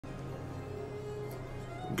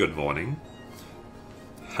Good morning.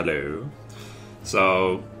 Hello.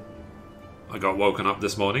 So, I got woken up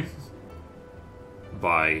this morning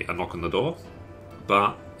by a knock on the door,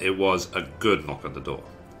 but it was a good knock on the door.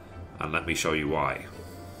 And let me show you why.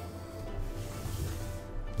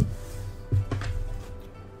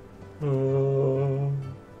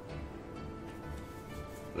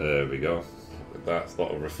 There we go. That lot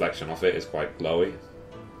of reflection off it is quite glowy.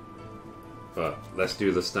 But let's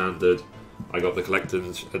do the standard. I got the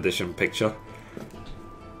collector's edition picture.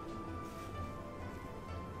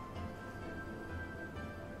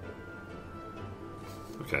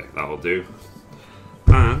 Okay, that'll do.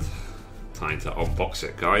 And time to unbox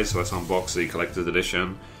it, guys. So let's unbox the collector's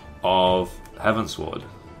edition of Heavensward.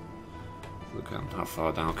 Look at how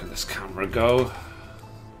far down can this camera go.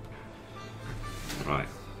 Right,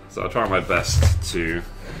 so I'll try my best to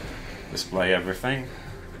display everything.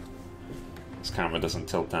 This camera doesn't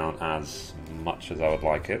tilt down as much as I would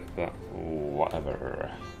like it, but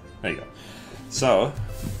whatever. There you go. So,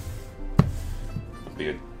 I'll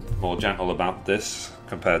be more gentle about this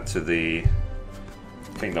compared to the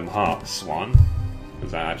Kingdom Hearts one,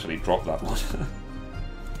 because I actually dropped that one.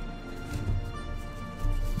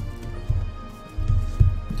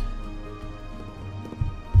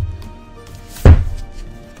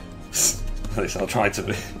 At least I'll try to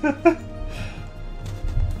be.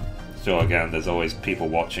 Sure, again, there's always people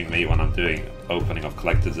watching me when I'm doing opening of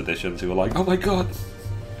collector's editions who are like, oh my god,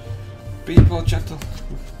 be more gentle.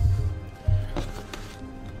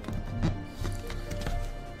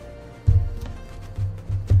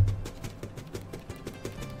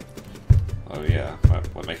 Oh yeah,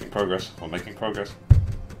 we're making progress, we're making progress.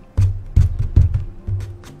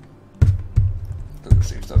 Doesn't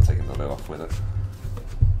seem to have taken the lid off with it.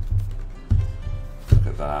 Look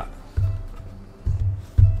at that.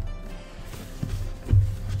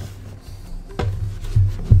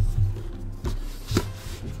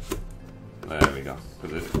 There we go.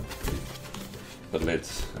 The lid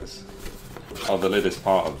is... Oh, the lid is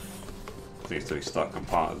part of... Seems to be stuck on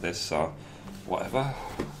part of this, so... Whatever.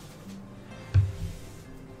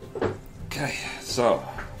 Okay, so...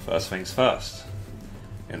 First things first.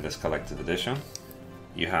 In this collector's edition,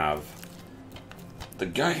 you have... the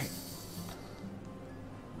game.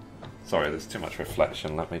 Sorry, there's too much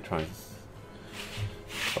reflection. Let me try and...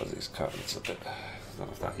 close these curtains a bit. I don't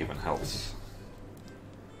know if that even helps.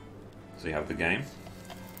 So you have the game.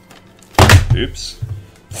 Oops.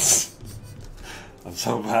 I'm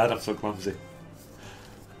so bad, I'm so clumsy.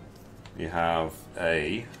 You have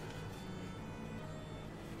a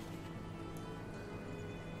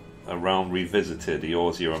Realm Revisited,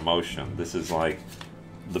 Eorzea Emotion. This is like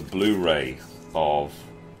the Blu-ray of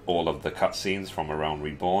all of the cutscenes from A Realm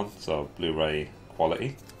Reborn, so Blu-ray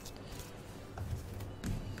quality.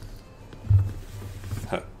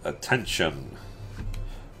 Attention.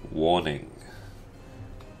 Warning.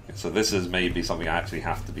 So this is maybe something I actually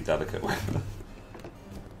have to be delicate with.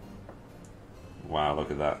 Wow,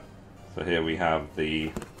 look at that. So here we have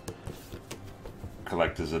the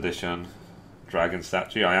collector's edition dragon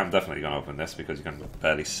statue. I am definitely going to open this because you can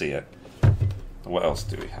barely see it. What else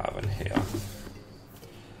do we have in here?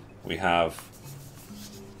 We have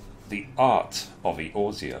the art of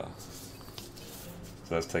Eorzea.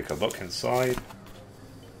 So let's take a look inside.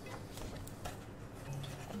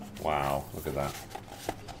 Wow, look at that.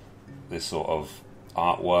 This sort of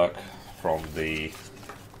artwork from the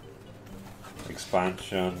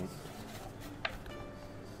expansion.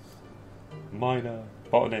 Miner,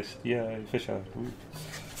 botanist, yay, fisher. Ooh.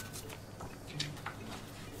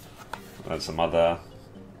 And some other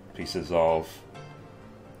pieces of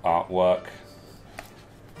artwork.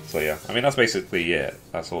 So yeah, I mean that's basically it.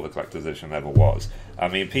 That's all the collector's edition ever was. I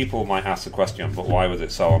mean, people might ask the question, but why was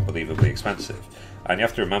it so unbelievably expensive? And you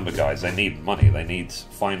have to remember, guys, they need money, they need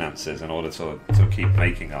finances in order to keep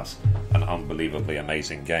making us an unbelievably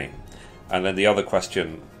amazing game. And then the other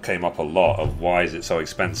question came up a lot of why is it so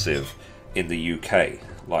expensive in the UK?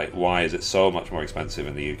 Like, why is it so much more expensive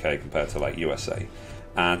in the UK compared to, like, USA?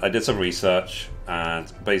 And I did some research,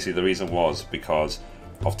 and basically the reason was because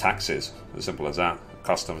of taxes, as simple as that.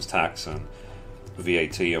 Customs tax and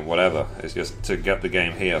VAT and whatever. It's just to get the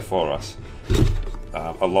game here for us.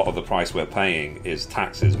 A lot of the price we're paying is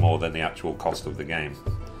taxes more than the actual cost of the game.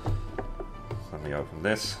 Let me open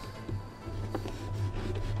this.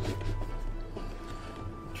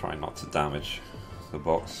 Try not to damage the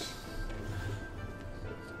box.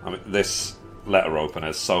 I mean, this letter opener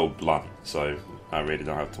is so blunt, so I really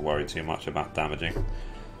don't have to worry too much about damaging.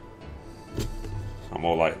 I'm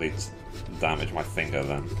more likely to damage my finger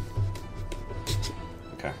than...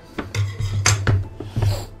 Okay.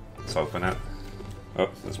 Let's open it. Oh,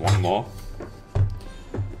 there's one more.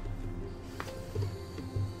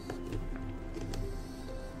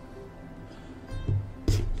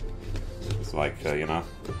 It's like, you know,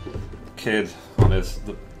 kid on his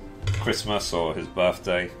Christmas or his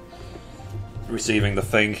birthday receiving the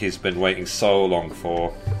thing he's been waiting so long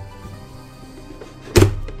for.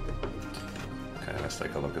 Okay, let's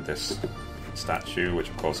take a look at this statue, which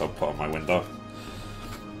of course I'll put on my window.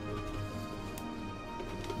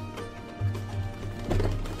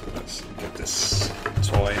 Let's get this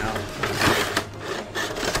toy out.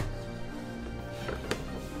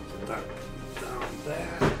 Put that down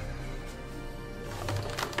there.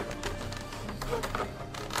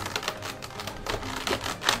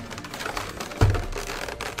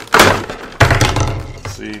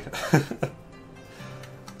 Let's see.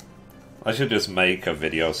 I should just make a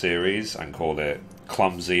video series and call it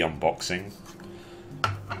Clumsy Unboxing.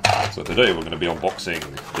 So today we're going to be unboxing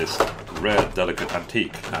this rare, delicate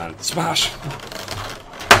antique and smash!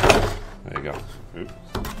 There you go.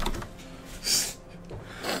 Oops.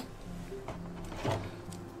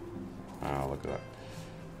 Oh, look at that.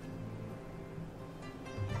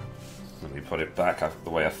 Let me put it back the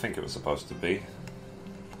way I think it was supposed to be.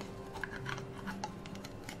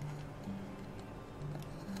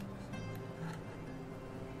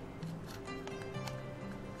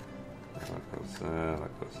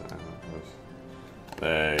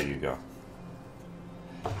 There you go.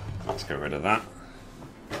 Let's get rid of that.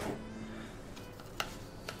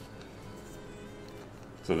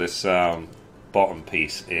 So this bottom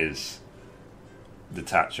piece is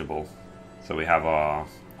detachable. So we have our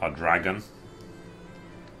dragon.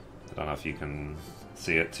 I don't know if you can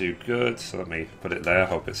see it too good, so let me put it there.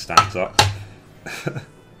 Hope it stands up.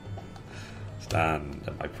 Stand,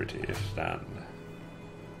 am I pretty? Stand.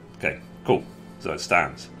 Okay, cool. So it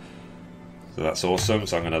stands. So that's awesome.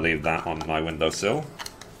 So I'm going to leave that on my windowsill.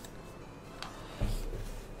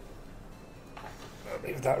 I'll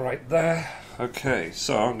leave that right there. Okay,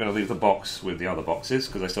 so I'm going to leave the box with the other boxes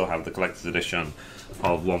because I still have the collector's edition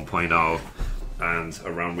of 1.0 and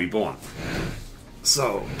A Realm Reborn.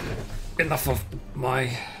 So, enough of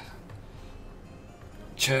my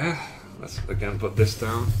chair. Let's again put this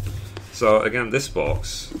down. So again, this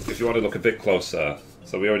box, if you want to look a bit closer,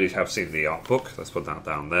 so we already have seen the art book. Let's put that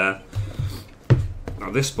down there. Now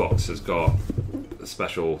this box has got a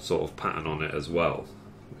special sort of pattern on it as well,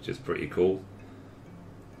 which is pretty cool.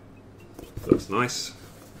 Looks nice.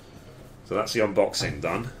 So that's the unboxing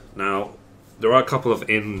done. Now there are a couple of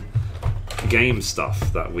in-game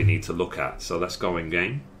stuff that we need to look at. So let's go in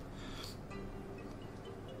game.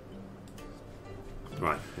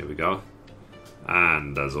 Right, here we go.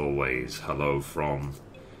 And as always, hello from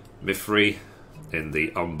Mithrie in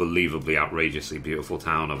the unbelievably outrageously beautiful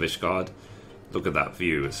town of Ishgard. Look at that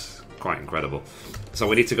view, it's quite incredible. So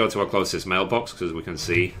we need to go to our closest mailbox because we can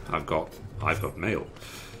see I've got mail.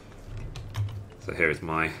 So here is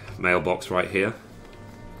my mailbox right here.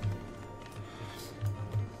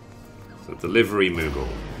 So delivery Moogle.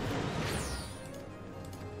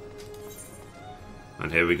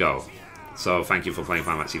 And here we go. So thank you for playing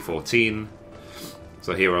Final Fantasy XIV.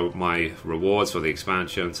 So here are my rewards for the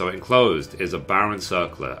expansion. So enclosed is a Baron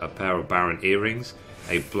Circlet, a pair of Baron earrings,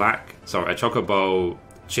 a Chocobo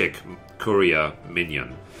Chick Courier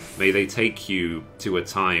minion. May they take you to a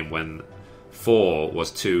time when 4 was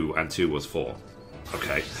 2 and 2 was 4.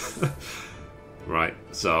 Okay. Right,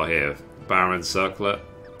 so here, Baron Circlet,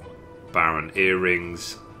 Baron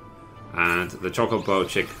earrings, and the Chocobo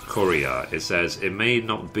Chick Courier. It says, it may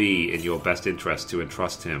not be in your best interest to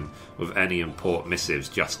entrust him with any important missives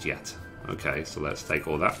just yet. Okay, so let's take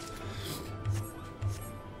all that.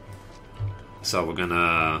 So we're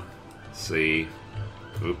gonna see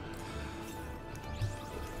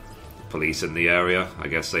police in the area. I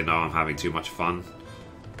guess they know I'm having too much fun.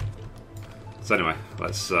 So anyway,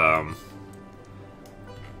 let's open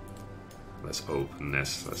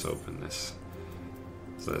this. Let's open this.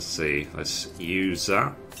 So let's see. Let's use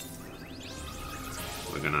that.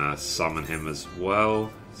 We're gonna summon him as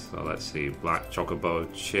well. So let's see. Black Chocobo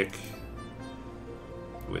Chick.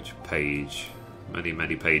 Which page?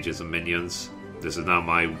 Many pages of minions. This is now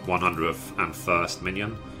my 101st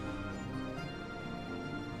minion.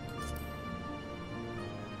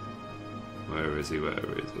 Where is he? Where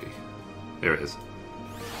is he? Here it is.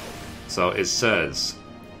 So it says,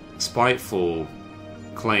 Spiteful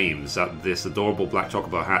claims that this adorable black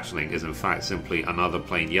chocobo hatchling is in fact simply another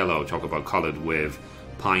plain yellow chocobo coloured with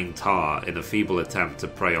pine tar in a feeble attempt to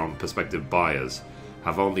prey on prospective buyers,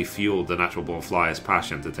 have only fueled the natural born flyer's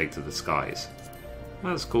passion to take to the skies.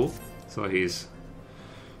 That's cool. So he's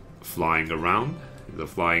flying around. He's a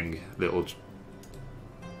flying little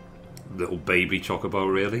little baby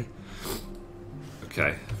chocobo, really.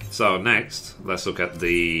 Okay, so next, let's look at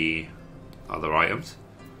the other items.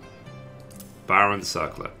 Baron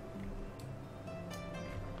Circlet.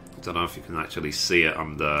 Don't know if you can actually see it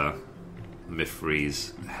under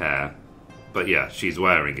Mithrie's hair. But yeah, she's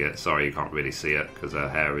wearing it. Sorry, you can't really see it because her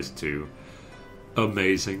hair is too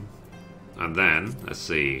amazing. And then, let's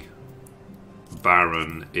see,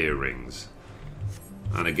 Baron earrings.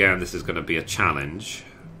 And again, this is going to be a challenge.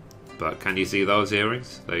 But can you see those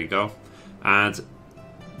earrings? There you go. And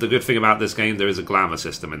the good thing about this game, there is a glamour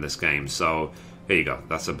system in this game. So here you go.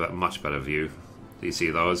 That's a much better view. Do you see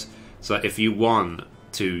those? So if you want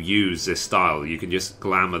to use this style, you can just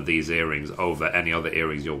glamour these earrings over any other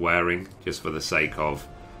earrings you're wearing, just for the sake of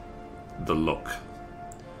the look.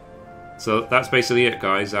 So that's basically it,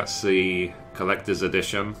 guys. That's the collector's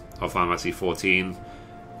edition of Final Fantasy XIV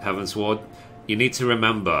Heavensward. You need to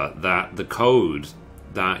remember that the code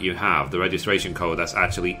that you have, the registration code that's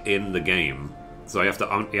actually in the game, so you have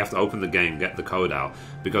to open the game, get the code out,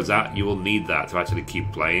 because that you will need that to actually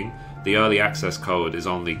keep playing. The early access code is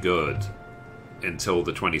only good until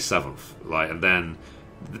the 27th, and then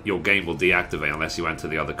your game will deactivate unless you enter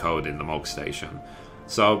the other code in the Mog Station.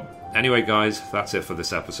 So anyway, guys, that's it for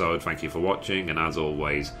this episode. Thank you for watching, and as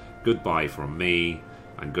always, goodbye from me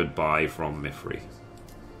and goodbye from Mithrie.